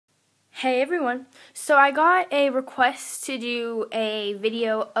Hey everyone, so I got a request to do a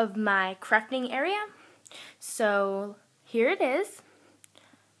video of my crafting area, so here it is.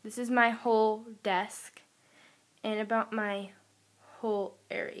 This is my whole desk and about my whole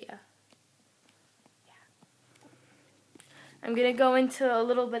area. I'm going to go into a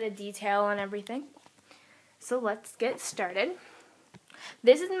little bit of detail on everything, so let's get started.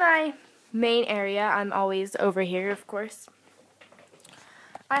 This is my main area. I'm always over here, of course.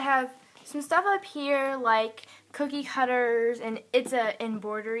 I have some stuff up here like cookie cutters, and it's a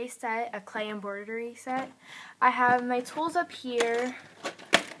embroidery set, a clay embroidery set. I have my tools up here,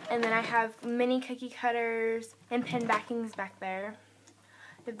 and then I have mini cookie cutters and pen backings back there.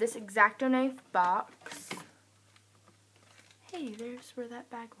 I have this X-Acto knife box. Hey, there's where that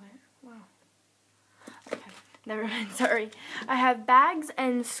bag went. Wow. Okay, never mind, sorry. I have bags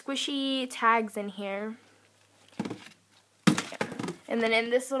and squishy tags in here. And then in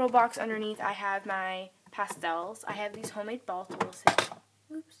this little box underneath, I have my pastels. I have these homemade ball tools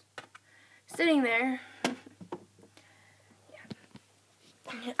sitting there.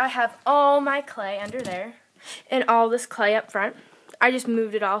 Yeah. I have all my clay under there and all this clay up front. I just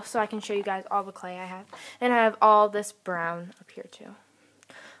moved it all so I can show you guys all the clay I have. And I have all this brown up here too.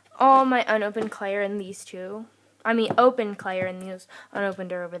 All my unopened clay are in these two. Open clay are in these,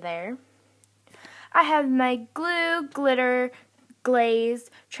 unopened are over there. I have my glue, glitter,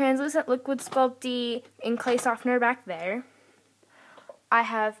 glaze, translucent liquid sculpty, and clay softener back there. I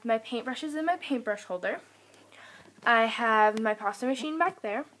have my paintbrushes in my paintbrush holder. I have my pasta machine back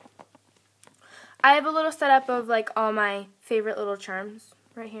there. I have a little setup of like all my favorite little charms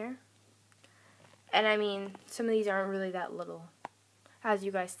right here. And some of these aren't really that little as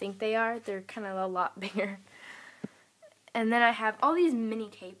you guys think they are. They're kind of a lot bigger. And then I have all these mini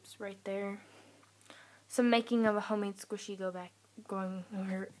tapes right there. Some making of a homemade squishy going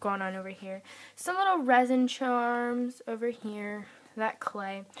on over here. Some little resin charms over here. That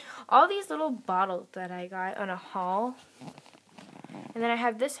clay. All these little bottles that I got on a haul. And then I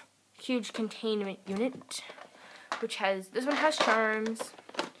have this huge containment unit, this one has charms.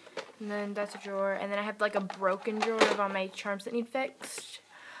 And then that's a drawer. And then I have like a broken drawer of all my charms that need fixed.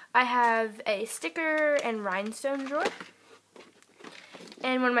 I have a sticker and rhinestone drawer.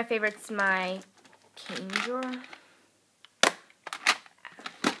 And one of my favorites, my cane drawer.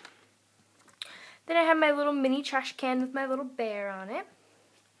 Then I have my little mini trash can with my little bear on it.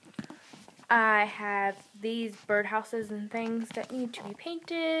 I have these birdhouses and things that need to be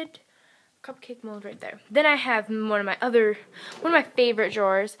painted. Cupcake mold right there. Then I have one of my favorite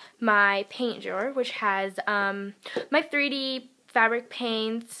drawers, my paint drawer, which has my 3D fabric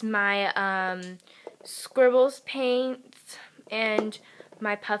paints, my scribbles paints, and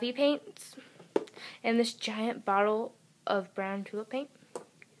my puffy paints, and this giant bottle of brown tulip paint.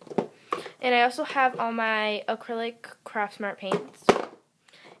 And I also have all my acrylic Craft Smart paints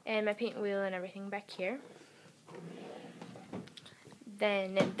and my paint wheel and everything back here.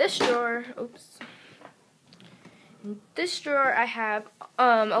 Then in this drawer, I have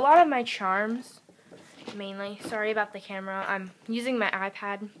a lot of my charms, mainly. Sorry about the camera. I'm using my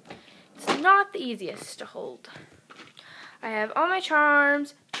iPad. It's not the easiest to hold. I have all my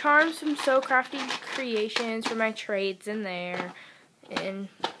charms from So Crafty Creations for my trades in there, and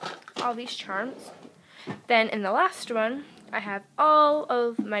all these charms. Then in the last one, I have all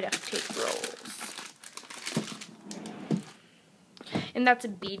of my duct tape rolls. And that's a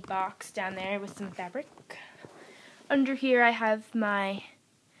bead box down there with some fabric. Under here I have my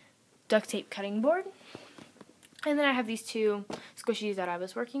duct tape cutting board. And then I have these two squishies that I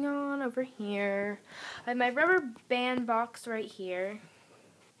was working on over here. I have my rubber band box right here.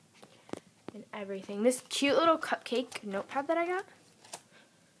 And everything. This cute little cupcake notepad that I got.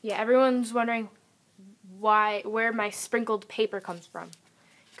 Yeah, everyone's wondering where my sprinkled paper comes from.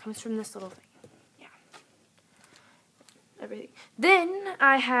 It comes from this little thing. Yeah. Everything. Then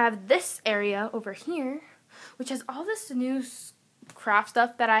I have this area over here, which has all this new craft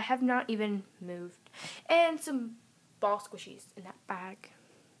stuff that I have not even moved. And some ball squishies in that bag.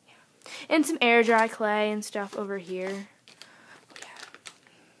 Yeah. And some air dry clay and stuff over here. Yeah.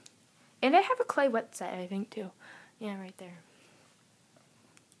 And I have a clay wet set, I think, too. Yeah, right there.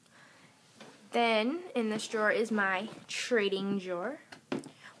 Then, in this drawer is my trading drawer,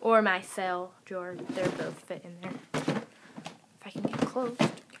 or my sale drawer. They're both fit in there. If I can get closed.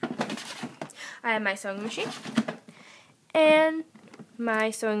 I have my sewing machine, and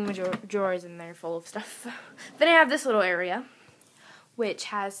my sewing drawer is in there full of stuff. Then I have this little area, which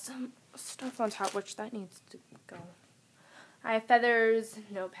has some stuff on top, which that needs to go. I have feathers,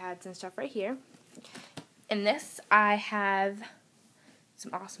 notepads, and stuff right here. In this, I have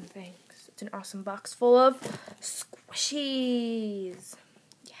some awesome things. It's an awesome box full of squishies.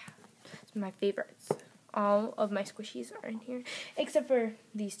 Yeah, it's my favorites. All of my squishies are in here, except for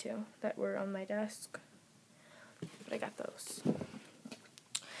these two that were on my desk. But I got those.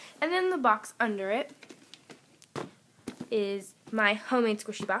 And then the box under it is my homemade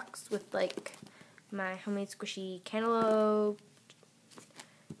squishy box with like my homemade squishy cantaloupe,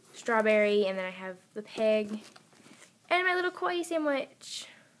 strawberry, and then I have the pig and my little koi sandwich.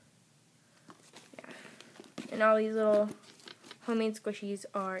 Yeah. And all these little homemade squishies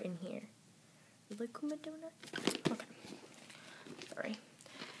are in here. You like Kuma donut? Okay. Sorry.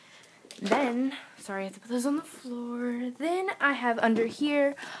 Then, sorry I have to put those on the floor. Then I have under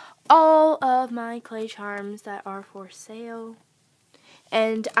here all of my clay charms that are for sale.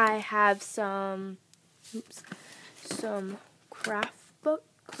 And I have some craft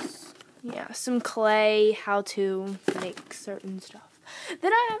books. Yeah, some clay, how to make certain stuff.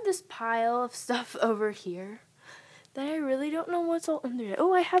 Then I have this pile of stuff over here that I really don't know what's all under it.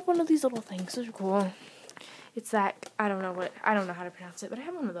 Oh, I have one of these little things. Those are cool. It's that, I don't know how to pronounce it, but I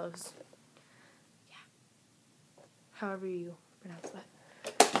have one of those. Yeah. However you pronounce that.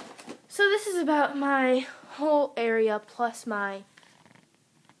 So this is about my whole area plus my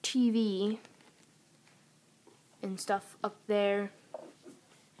TV and stuff up there.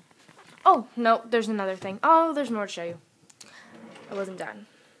 Oh, no, there's another thing. Oh, there's more to show you. I wasn't done.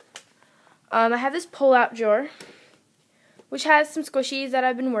 I have this pull-out drawer, which has some squishies that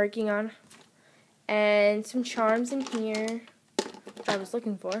I've been working on, and some charms in here, which I was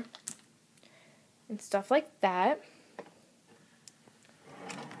looking for, and stuff like that.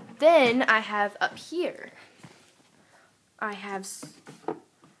 Then I have up here, I have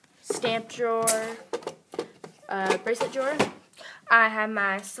stamp drawer, bracelet drawer. I have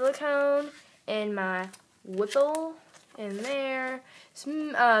my silicone and my whipple in there,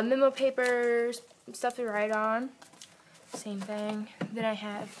 some memo papers, stuff to write on, same thing. Then I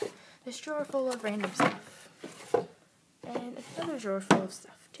have this drawer full of random stuff, and another drawer full of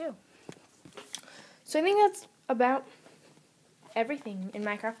stuff too. So I think that's about everything in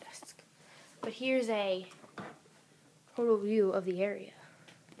my craft desk. But here's a total view of the area.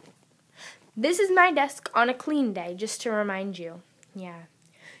 This is my desk on a clean day, just to remind you. Yeah,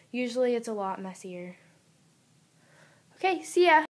 usually it's a lot messier. Okay, see ya.